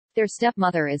Their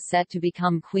stepmother is set to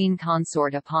become queen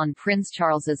consort upon Prince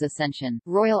Charles's ascension.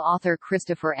 Royal author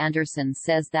Christopher Anderson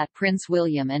says that Prince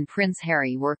William and Prince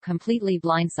Harry were completely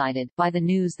blindsided by the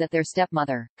news that their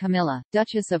stepmother, Camilla,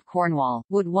 Duchess of Cornwall,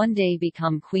 would one day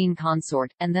become queen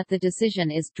consort, and that the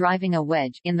decision is driving a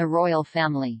wedge in the royal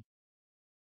family.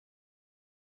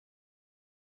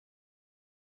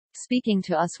 Speaking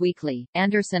to Us Weekly,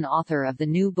 Anderson, author of the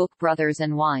new book Brothers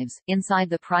and Wives, Inside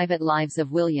the Private Lives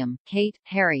of William, Kate,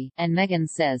 Harry, and Meghan,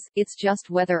 says, it's just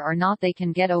whether or not they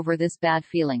can get over this bad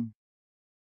feeling.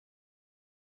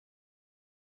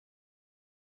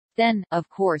 Then, of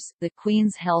course, the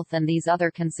Queen's health and these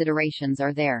other considerations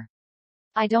are there.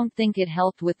 I don't think it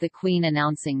helped with the Queen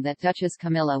announcing that Duchess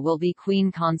Camilla will be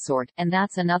queen consort, and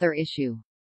that's another issue.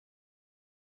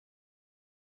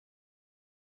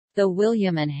 Though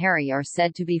William and Harry are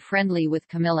said to be friendly with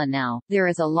Camilla now, there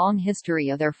is a long history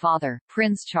of their father,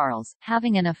 Prince Charles,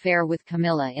 having an affair with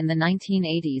Camilla in the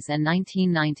 1980s and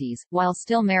 1990s, while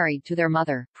still married to their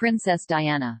mother, Princess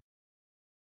Diana.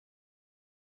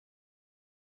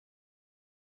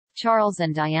 Charles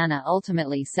and Diana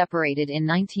ultimately separated in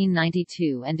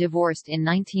 1992 and divorced in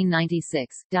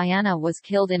 1996. Diana was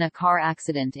killed in a car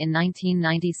accident in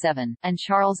 1997, and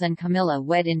Charles and Camilla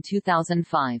wed in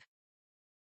 2005.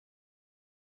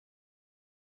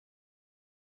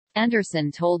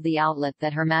 Anderson told the outlet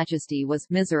that Her Majesty was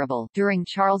miserable during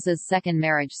Charles's second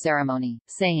marriage ceremony,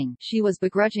 saying, she was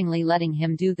begrudgingly letting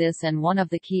him do this, and one of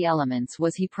the key elements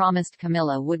was he promised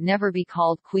Camilla would never be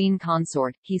called queen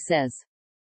consort, he says.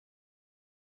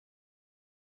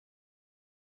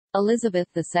 Elizabeth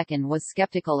II was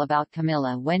skeptical about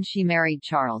Camilla when she married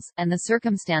Charles, and the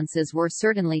circumstances were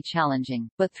certainly challenging,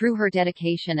 but through her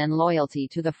dedication and loyalty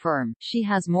to the firm, she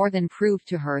has more than proved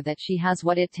to her that she has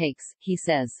what it takes, he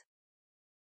says.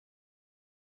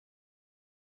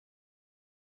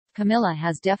 Camilla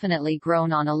has definitely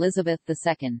grown on Elizabeth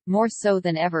II, more so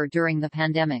than ever during the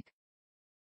pandemic.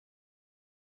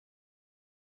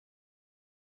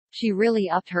 She really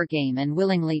upped her game and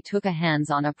willingly took a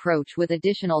hands-on approach with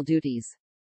additional duties.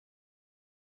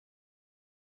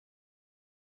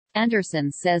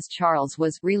 Anderson says Charles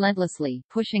was relentlessly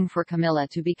pushing for Camilla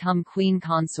to become queen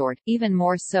consort, even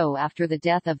more so after the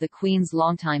death of the Queen's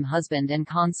longtime husband and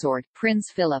consort,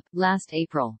 Prince Philip, last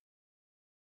April.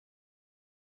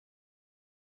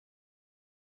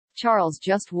 Charles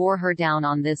just wore her down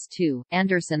on this too,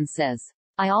 Anderson says.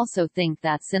 I also think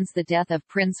that since the death of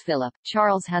Prince Philip,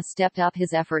 Charles has stepped up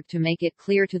his effort to make it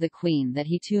clear to the Queen that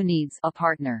he too needs a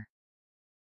partner.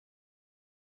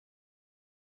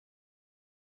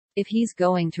 If he's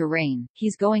going to reign,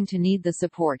 he's going to need the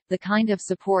support, the kind of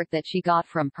support that she got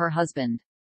from her husband.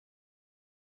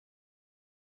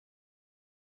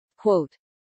 Quote,